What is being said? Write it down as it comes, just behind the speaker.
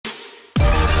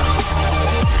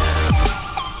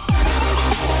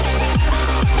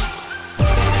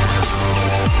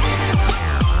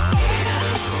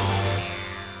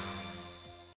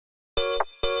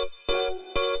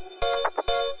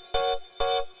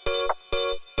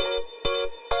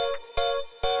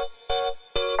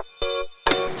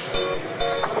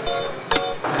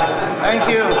Thank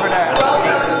you for that.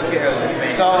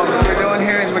 So what we're doing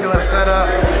here is we're doing setup.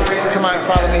 Come on,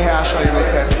 follow me here. I'll show you real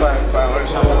quick. Or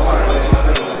something.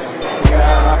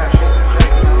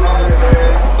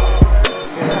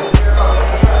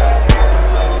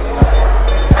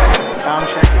 Sound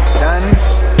check is done.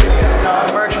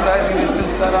 Merchandising has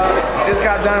been set up. Just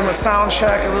got done with sound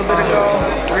check a little bit ago.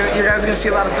 You guys are gonna see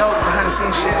a lot of dope behind the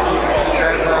scenes shit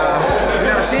that you've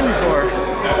never seen before.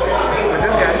 With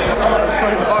this guy. Let's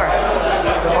go hit the bar.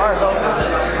 The bar is open.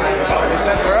 They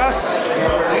said for us,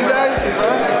 you guys, for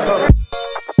us, it's open.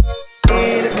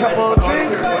 Need a couple of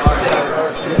drinks.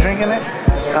 You drinking it?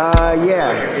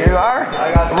 Yeah. You are?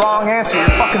 Wrong answer. You're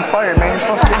fucking fired, man. You're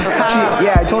supposed to be drinking the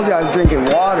Yeah, I told you I was drinking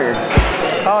water.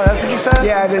 Oh, that's what you said?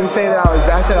 Yeah, I didn't say that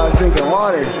I said I was drinking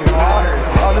water. Water.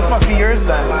 Oh, this must be yours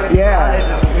then. Yeah. It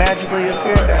just magically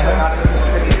appeared there.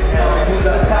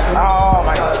 Oh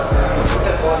my God.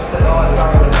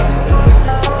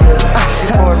 She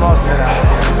poured most of it out.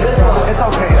 It's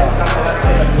okay though.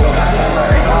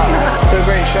 It's a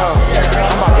great show.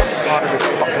 I'm about to slaughter this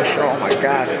fucking show. Oh my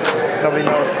God. Nobody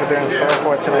knows what they're in store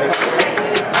for tonight.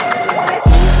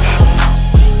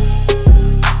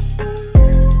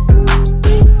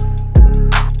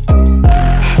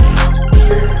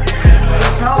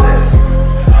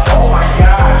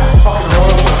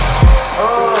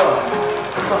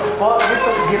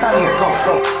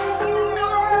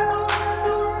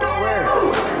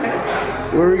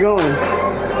 Where are we going?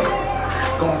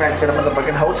 Going back to the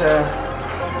motherfucking hotel.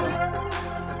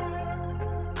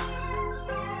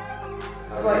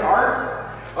 This is like art?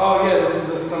 Oh yeah, this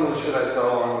is some of the shit I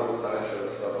sell along with the sideshow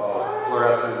stuff. All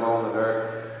fluorescent, glow in the dark.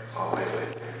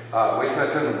 Oh wait till I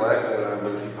turn the black light on,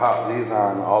 but if you pop these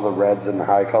on, all the reds and the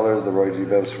high colors, the Roy G.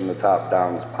 Bibbs from the top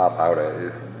down pop out at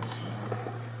you.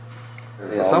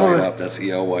 Yeah, some of it up, that's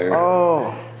EL wire.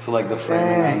 Oh. So like the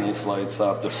framing on this lights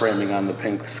up, the framing on the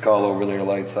pink skull over there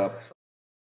lights up.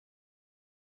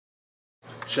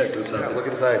 Check this out. Look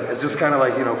inside. It's just kind of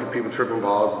like, you know, for people tripping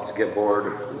balls to get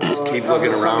bored. Just keep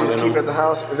looking around. Just keep at the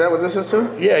house. Is that what this is too?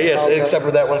 Yeah, yes. Okay. Except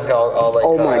for that one's got all like.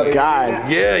 Oh my God.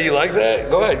 Yeah, you like that?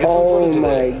 Go ahead. Get some oh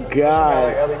my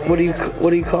God. What do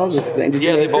you call this thing? Did yeah,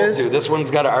 you they make both this? do. This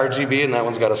one's got an RGB and that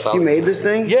one's got a solid. You made this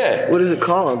thing? Yeah. What is it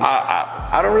called?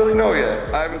 I don't really know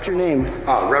yet. What's your name?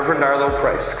 Reverend Arlo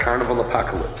Price, Carnival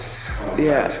Apocalypse.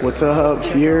 Yeah. What's up,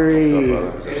 Fury?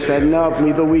 Setting up.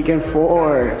 Lethal Weekend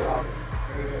 4.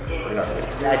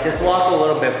 Yeah, just walk a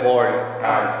little bit forward.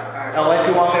 Unless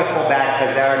you want me to pull back,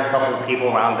 because there are a couple of people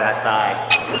around that side.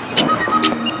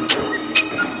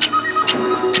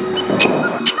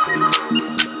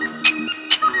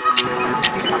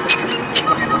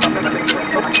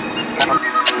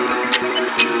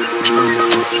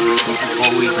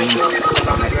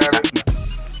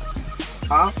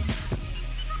 Huh?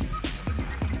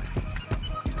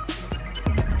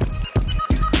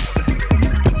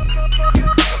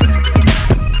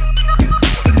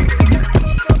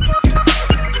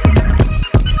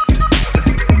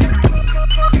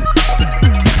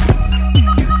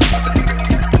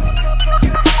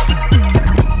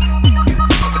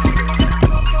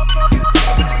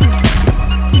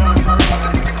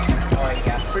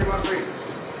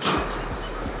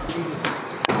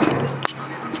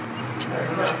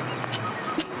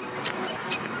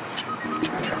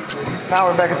 Now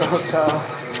we're back at the hotel.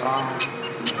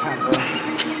 Time to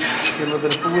get a little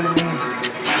bit of food in me,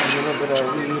 maybe a little bit of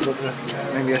weed,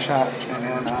 maybe a shot, and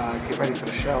then get ready for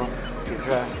the show, get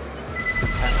dressed.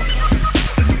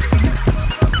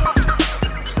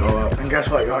 So, and guess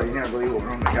what, y'all? You're gonna believe what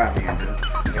room they got me in, dude.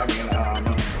 They got me in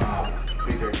room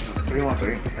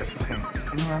 313. That's insane.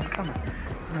 You knew where I was coming.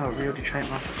 You know, a real Detroit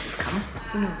motherfucker was coming.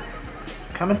 You knew.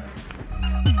 Coming.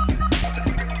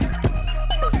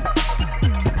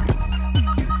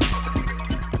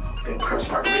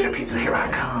 Margarita pizza, here I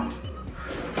come.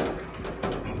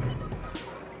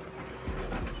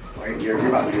 Wait, you're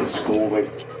about to go to school, wait.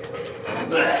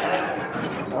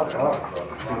 Oh,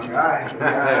 guy.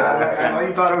 I know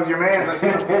you thought it was your man's. I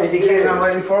see he came out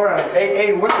right before us.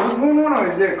 Hey, what's going on?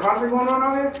 Is there a concert going on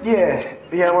out here?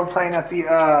 Yeah, we're playing at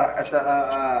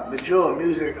the Jewel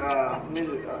Music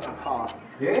Hall.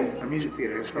 Yeah? A music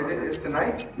theater. It's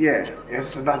tonight? Yeah,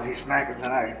 it's about to be smacking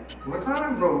tonight. What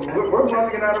time, bro? We're about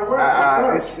to get out of work.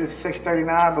 It's 6:39,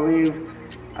 I believe.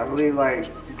 I believe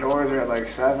like doors are at like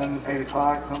 7, 8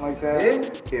 o'clock, something like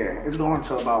that. Yeah, it's going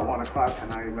till about 1 o'clock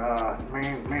tonight.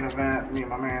 Main event, me and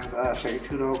my man's Shaggy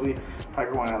we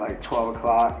probably going at like 12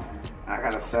 o'clock. I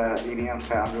got a set, EDM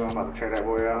set. I'm about to tear that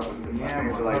boy out. I think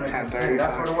it's like 10:30.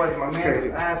 That's what it was. My man was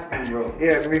asking, bro.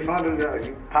 Yeah, it's gonna be fun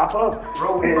to pop up.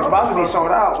 Bro, it's about to be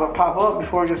sold out, but pop up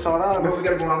before it gets sold out. Bro, we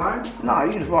gotta go online? No,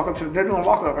 you just walk up to they're doing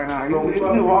walk up right now. Bro,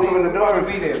 You walk up in the door.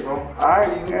 Be there, bro.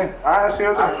 Alright, yeah. Alright, see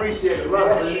you. I appreciate it.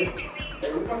 Love it.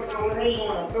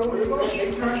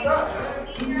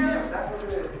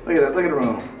 Look at that, look at the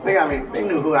room. They got me, they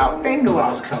knew I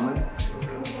was coming.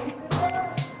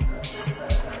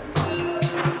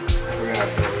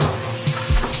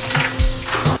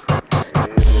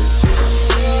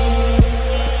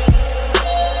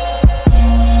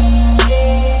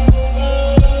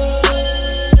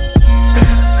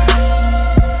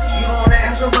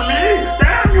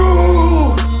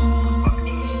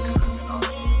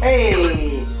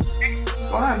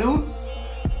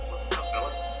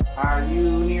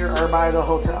 By the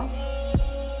hotel?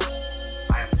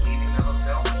 I am leaving the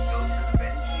hotel to go to the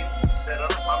venue to set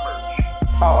up my merch.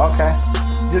 Oh, okay.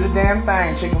 Do the damn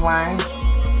thing, chicken wing.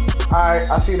 Alright,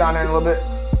 I'll see you down there in a little bit.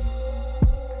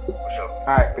 What's up?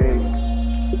 Alright, baby.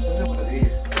 Let's do one of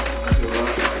these.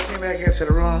 I came back here to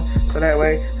the room so that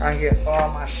way I can get all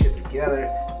my shit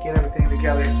together, get everything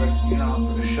together for, you know,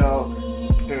 for the show,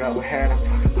 figure out what hat I'm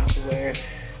fucking about to wear,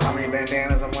 how many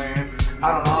bandanas I'm wearing.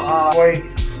 I don't know, all white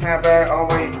snapback, all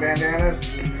white bandanas.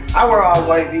 I wear all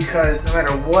white because no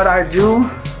matter what I do,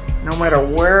 no matter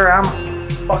where I'm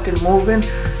fucking moving,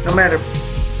 no matter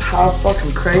how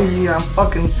fucking crazy I'm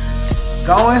fucking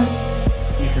going,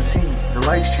 you can see me. The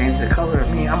lights change the color of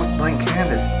me. I'm a blank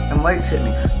canvas. Them lights hit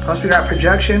me. Plus we got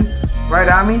projection right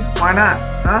on me. Why not,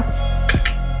 huh?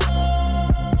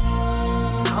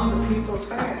 I'm the people's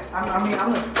fan.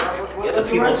 You're the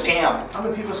people's champ. I'm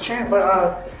the people's champ, but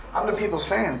I'm the people's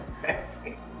fan.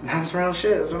 That's real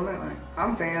shit. That's what I mean. Like,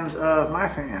 I'm fans of my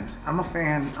fans. I'm a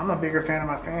fan. I'm a bigger fan of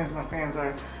my fans. My fans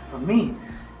are of me.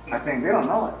 I think they don't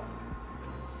know it.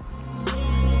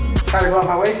 Try to go out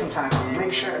my way sometimes just to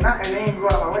make sure. Not and they ain't go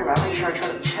out my way, but I make sure I try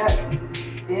to check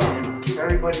in and keep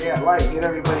everybody at light. Get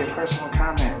everybody a personal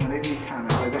comment when they leave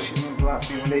comments. Like that shit means a lot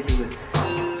to me when they do it.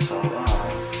 So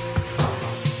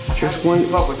I try to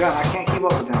keep up with them. I can't keep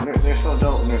up with them. They're so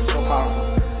dope and they're so powerful.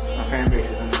 My fan base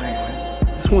is insane.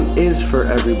 This one is for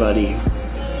everybody.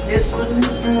 This one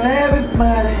is for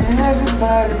everybody,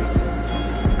 everybody.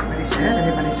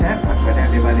 Everybody said, but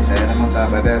everybody said, I'm on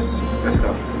top of this. Let's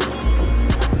go.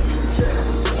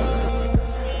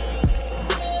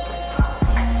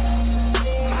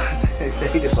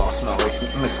 They just all smell like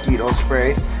mosquito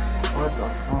spray. What the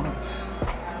fuck?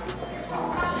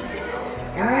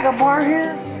 You need a bar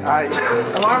here? Alright,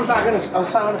 alarm's not gonna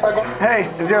sound if I go. Hey,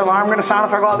 is your alarm gonna sound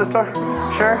if I go out this door?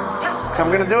 Sure? So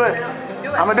I'm gonna do it.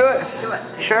 I'm gonna do it. Do it.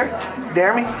 Sure?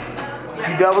 Dare me?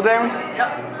 You double dare me?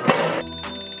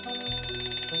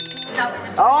 Yep.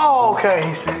 Oh, okay.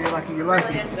 He said you're lucky. You're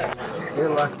lucky. You're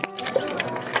lucky.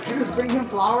 You just bring him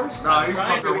flowers? Nah, he's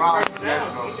fucking wild.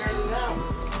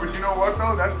 But you know what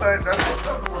though? That's the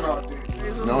stuff going out there.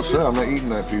 No, sir, I'm not eating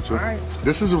that pizza. Right.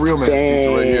 This is a real man's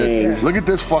pizza right here. Look at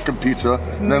this fucking pizza,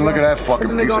 and then look at that fucking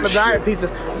this piece nigga on the of diet shit. pizza.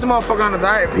 This motherfucker on the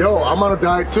diet pizza. Yo, I'm on a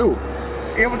diet too.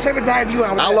 Yeah, what type of diet do you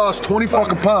on? I lost 20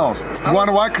 fucking pounds. You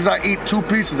wanna know why? Because I eat 2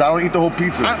 pieces. I don't eat the whole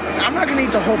pizza. I'm not gonna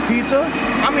eat the whole pizza.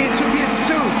 I'm eating 2 pieces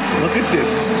too. Look at this.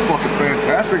 This is fucking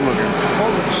fantastic looking.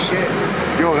 Holy shit.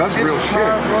 Yo, that's real shit.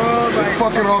 Bro, It's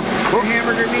fucking all cooked.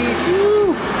 Hamburger meat.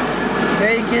 Woo.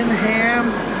 Bacon,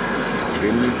 ham.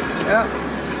 Kidding me?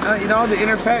 Yep. You know, the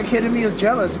inner fat kid in me is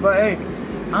jealous, but hey,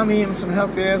 I'm eating some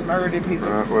healthy ass burger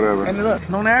pizza. Whatever. And look,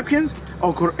 no napkins?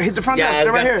 Oh, cool. Hit the front desk.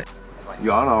 They're right here.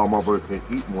 Yo, I know how motherfucker can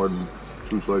eat more than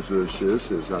 2 slices of this shit. This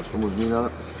shit's got so much meat on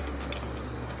it.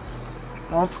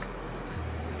 Well,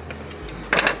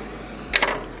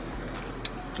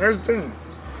 here's the thing.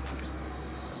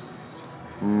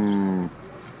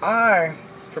 I,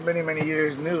 for many, many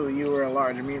years, knew you were a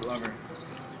large meat lover.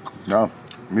 No,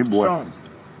 meat boy. So,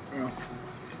 yeah.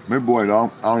 Meat boy,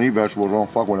 dog. I don't eat vegetables. I don't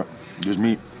fuck with it. Just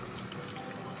meat.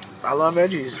 I love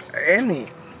veggies and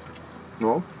meat.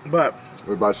 No? But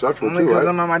We're bisexual only too, because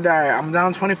right? I'm on my diet. I'm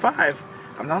down 25.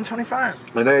 I'm down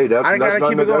 25. And hey, that's I gotta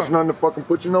keep it going. nothing to fucking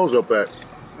put your nose up at.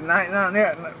 Not, I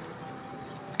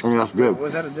mean, that's good.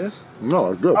 Was that a diss?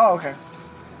 No, it's good. Oh, okay.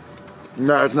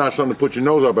 No, it's not something to put your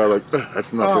nose up at. Like,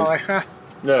 that's nothing. Oh, like, huh.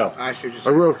 Yeah. I see what you're A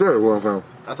saying. real shit. Well,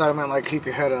 I thought it meant like keep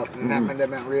your head up, and that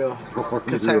meant real.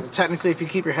 Because technically, if you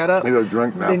keep your head up, Maybe a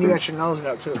drink then you napkin. got your nose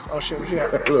up too. Oh shit, what you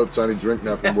got? A little tiny drink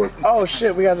napkin, boy. Oh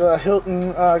shit, we got the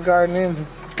Hilton Garden Inn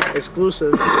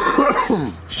exclusive.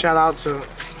 Shout out to,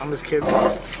 I'm just kidding.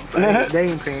 They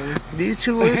ain't paying me. These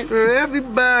two is for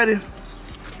everybody.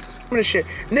 of this shit.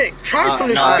 Nick, try some of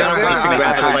this shit.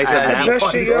 That's the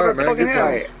best shit you ever man, fucking get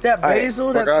had. That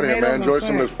basil, that Fuck out of here, tomatoes, man. Enjoy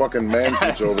some of this fucking man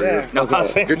pizza over here. No,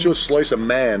 Get you a slice of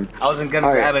man. I wasn't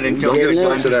gonna grab it until Don't get a this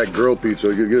slice of that grill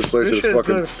pizza. You get a slice of this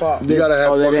fucking. You gotta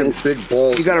have fucking big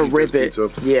balls. You gotta rip it. Pizza.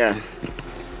 Yeah.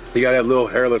 You gotta have little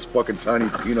hairless fucking tiny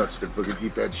peanuts to fucking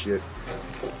eat that shit.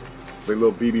 Like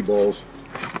little BB balls.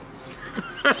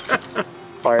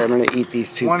 All right, I'm gonna eat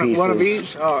these two pieces. One of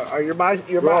each? Oh, you're by.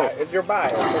 Bro,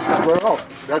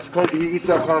 that's because he eats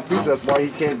that kind of pizza. That's why he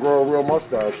can't grow a real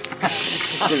mustache.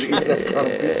 Because he eats that kind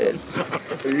of pizza.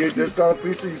 If you eat this kind of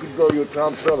pizza, you can grow your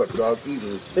Tom Selleck, dog.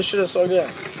 Easily. This shit is so good.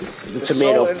 The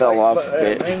tomato fell off of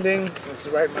it. Main thing, it's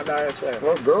right in my diet as well.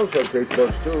 Well, girls have taste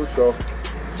buds too, so.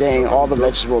 Dang, all the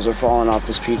vegetables are falling off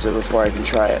this pizza before I can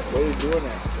try it. What are you doing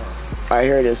that? All right,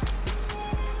 here it is.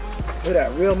 Look at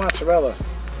that, real mozzarella.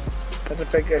 That's a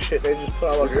fake ass shit. They just put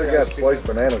all They got sliced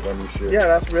bananas on this shit. Yeah,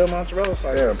 that's real mozzarella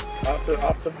slices. Yeah. Off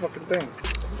the fucking thing.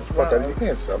 Fuck that, you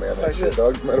can't sell me on that shit,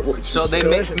 dog. No matter what you So say.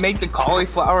 they make the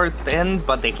cauliflower thin,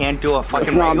 but they can't do a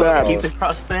fucking not regular bad. pizza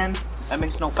crust thin? That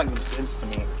makes no fucking sense to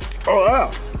me. Oh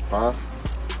yeah. Huh?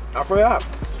 I forgot.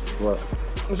 What?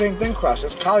 The same thing crust.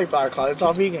 It's cauliflower crust. It's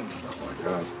all vegan. Oh my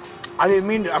god. I didn't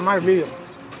mean to. I'm not vegan.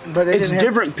 But It's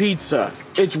different pizza.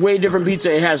 It's way different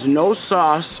pizza. It has no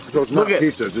sauce. So it's not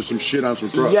pizza, it's just some shit on some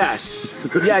crust. Yes.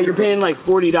 Yeah, you're paying like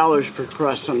 $40 for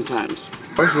crust sometimes.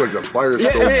 Especially like the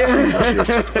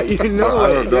Firestone shit. You know I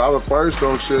don't know, all the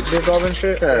Firestone shit. Big oven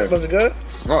shit. Yeah. Was it good?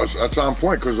 No, that's on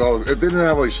point because it didn't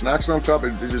have like snacks on top.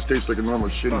 It just tastes like a normal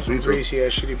shitty Some pizza. greasy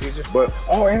ass shitty pizza. But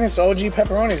And it's OG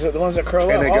pepperonis, the ones that curl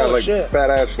up. and they got like shit.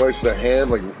 fat ass slices of ham,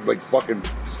 like fucking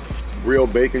real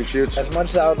bacon shits. As much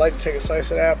as I would like to take a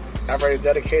slice of that, I've already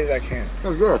dedicated. I can't.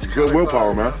 That's good. That's good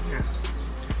willpower, man. Yeah.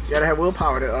 You gotta have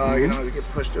willpower to, you know, to get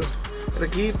pushed through. Gotta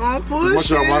keep on pushing. As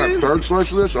much as I want a third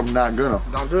slice of this, I'm not gonna.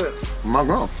 Don't do it. I'm not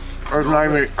gonna.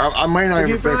 I might not If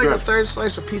you even feel finish like a that. third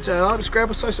slice of pizza at all, just grab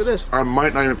a slice of this. I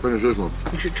might not even finish this one.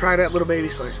 You should try that little baby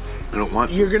slice. I don't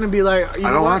want to. You're gonna be like,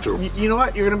 I don't want to. You know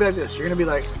what? You're gonna be like this. You're gonna be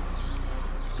like,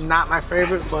 not my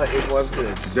favorite, but it was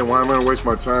good. Then why am I gonna waste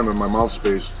my time in my mouth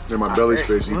space, in my belly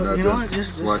space, eating that? You know what?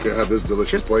 Just when I can have this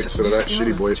delicious plate instead of that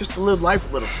shitty plate. Just to live life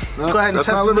a little. No, Go ahead and that's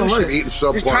test not some living new life. shit. Eating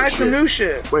subpar Just try some shit. new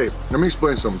shit. Wait, let me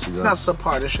explain something to you It's guys. not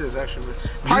subpar. This shit is actually.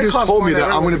 You just told me that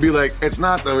I'm gonna be like, it's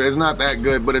not that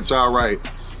good, but it's all right.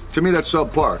 To me, that's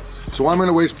subpar. So I'm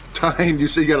gonna waste time. You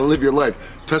say you gotta live your life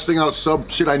testing out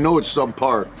shit. I know it's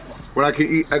subpar. When I can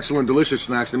eat excellent, delicious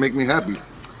snacks that make me happy.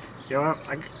 You know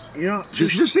what?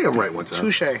 Just say it right one time.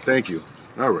 Touche. Thank you.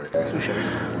 All right. Touche.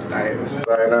 Nice.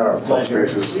 Sayonara, fuck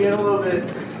faces. See you in a little bit.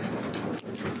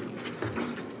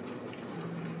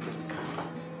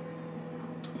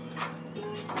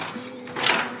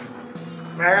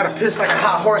 Man, I gotta piss like a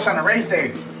hot horse on a race day.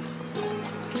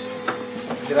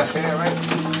 Did I say that right?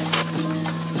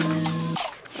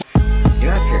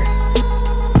 Get up here.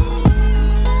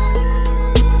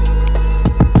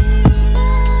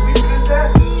 We just missed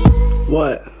that?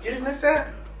 What? Did you just miss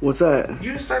that? What's that? Did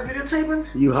you just start videotaping?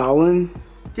 You howling?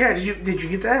 Yeah, did you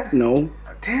get that? No.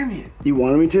 Oh, damn it. You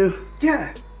wanted me to?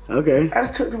 Yeah. Okay. I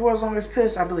just took the world's longest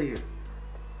piss, I believe.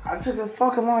 I took a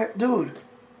fucking long, dude.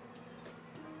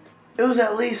 It was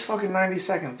at least fucking 90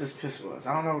 seconds this piss was.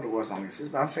 I don't know what the world's longest is,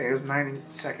 but I'm saying it was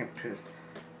 90-second piss.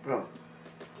 Bro,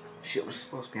 shit was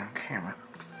supposed to be on camera.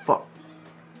 What the fuck?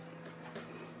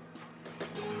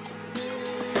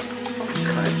 Fucking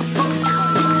cut it. Fucking cut it.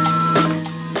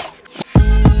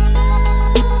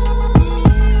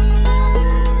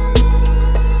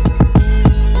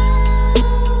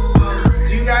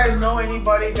 Know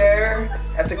anybody there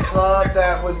at the club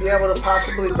that would be able to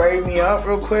possibly braid me up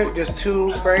real quick? Just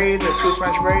 2 braids or 2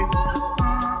 French braids?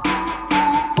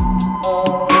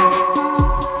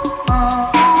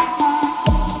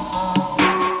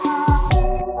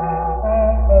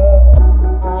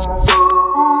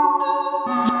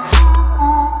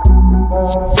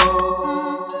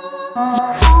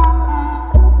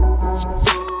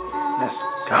 Let's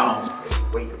go.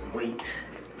 Wait.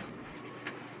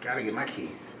 Gotta get my key.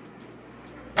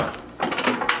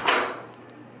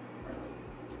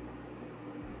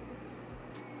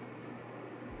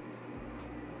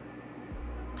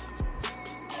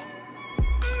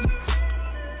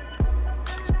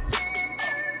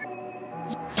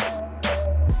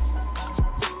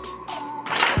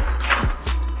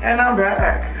 And I'm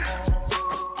back.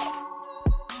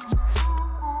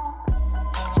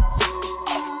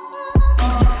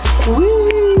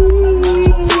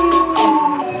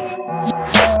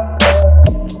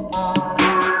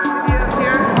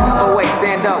 Oh wait,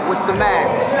 stand up. What's the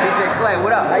mask? DJ Clay,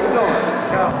 what up? How you doing?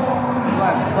 Yo,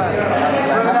 blessed.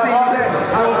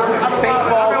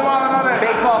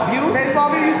 Baseball view? Baseball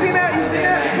view, you seen that?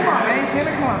 Come on, man, you seen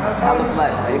it? Come on, that's how. I was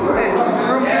blessed, baby. Hey,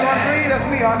 room 313, that's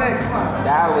me all day. Come on.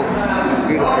 That was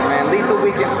beautiful, man. Lethal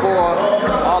Weekend 4,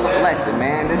 it's all a blessing,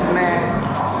 man. This man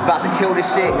is about to kill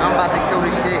this shit. I'm about to kill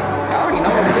this shit. I already know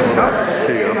what it is.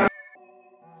 Here you go.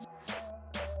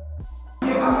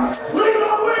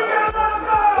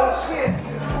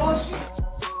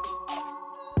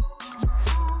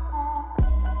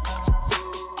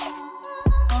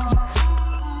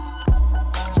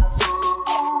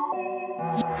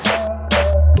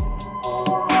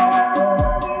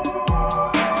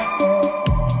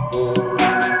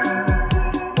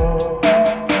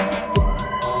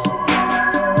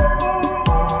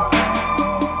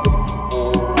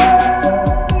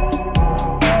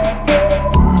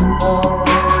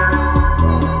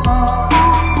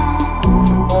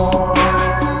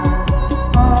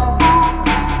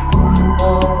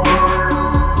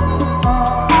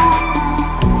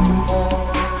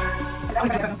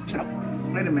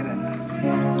 Wait a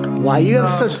minute. Why you have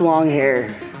such long hair?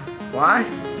 Why?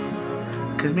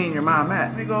 Cause me and your mom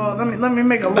met. Let me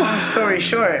make a long story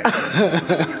short.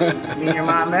 Me and your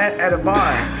mom met at a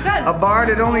bar. A bar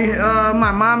that only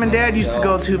my mom and dad used to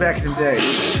go to back in the day.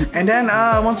 And then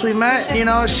once we met, you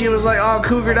know, she was like all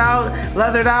cougared out,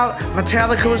 leathered out.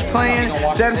 Metallica was playing.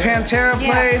 Then Pantera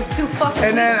played.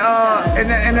 And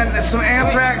then some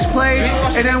Anthrax played.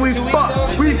 And then we fucked.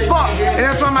 And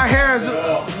that's why my hair is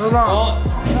so long.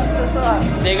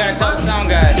 They gotta tell the sound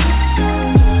guy.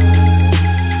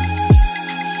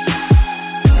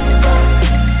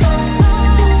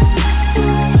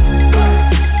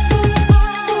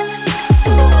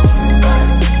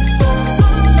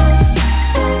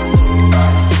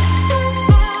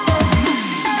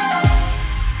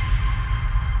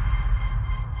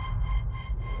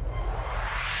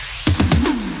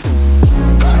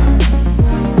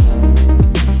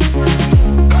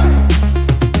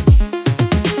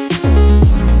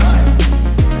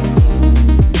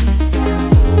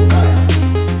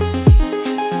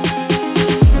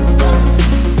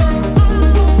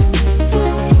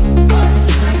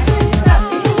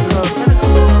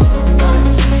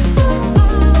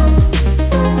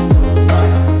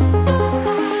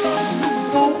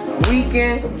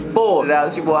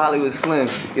 It's your boy Hollywood Slim,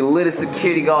 your littest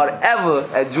security guard ever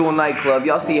at Jewel Nightclub.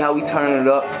 Y'all see how we turning it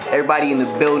up. Everybody in the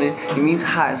building. I mean, it's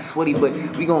hot and sweaty, but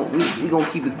we gonna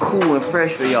keep it cool and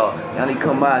fresh for y'all. Y'all need to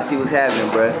come by and see what's happening,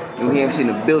 bruh. You hear him shit in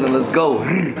the building. Let's go.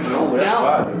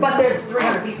 But there's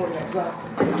 300 people in there, so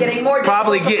it's getting more.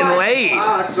 Probably getting laid.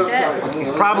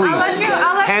 He's probably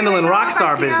handling rock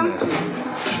star business.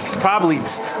 He's probably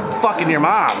fucking your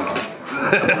mom.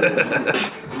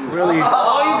 Really?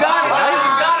 Oh, you got it.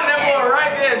 You got it, that boy,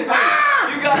 right there.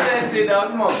 You got that shit, dog.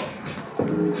 Come on.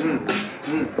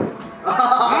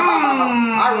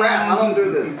 I rap. I don't do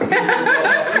this.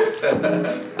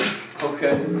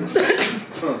 Okay.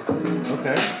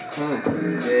 Okay.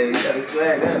 Yeah, you gotta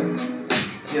swag that.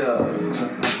 Yeah.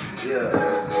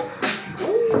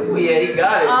 Ooh, yeah, he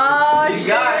got it. Oh, he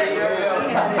got it.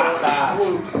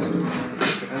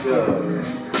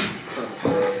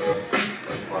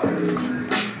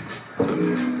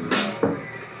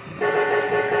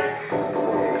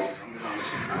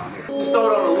 Just throw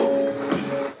it on the loop.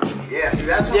 Yeah, see,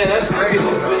 that's what that's crazy.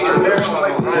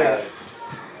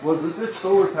 Was this bitch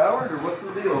solar powered or what's the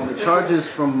deal? It charges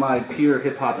from my pure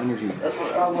hip hop energy. That's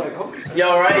what I'm like.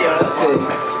 Yo, right, yo. That's it.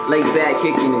 Laid back,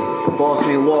 kicking it. Boss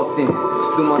man walked in.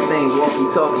 Do my thing, walkie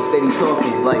talkie, steady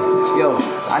talking. Like, yo,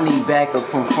 I need backup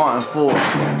from front and forward.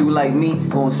 Do like me,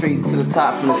 going straight to the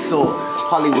top from the sword.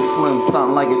 Hollywood Slim,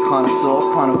 something like a connoisseur,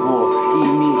 carnivore.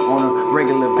 Eat meat on a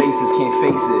regular basis, can't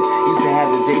face it. Used to have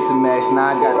the Jason Max,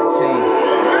 now I got the chain.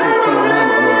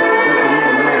 1500, man.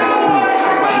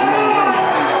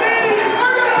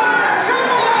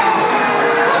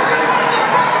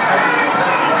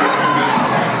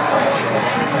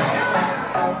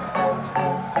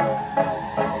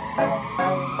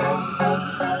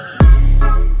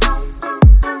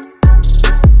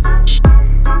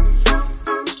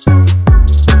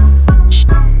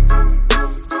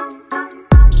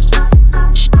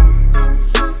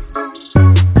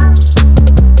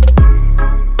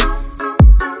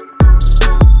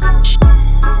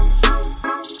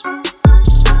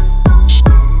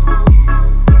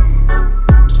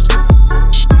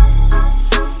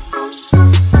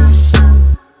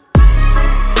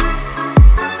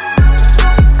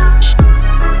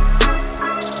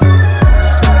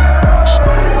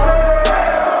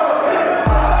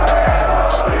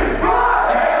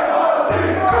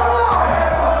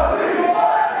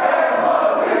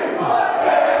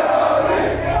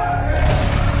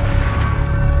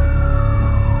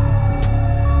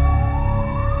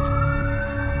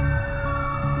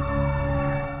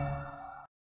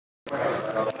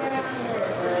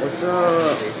 What's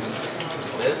up?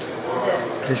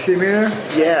 You see me there?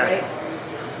 Yeah.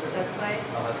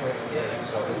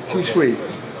 Too sweet.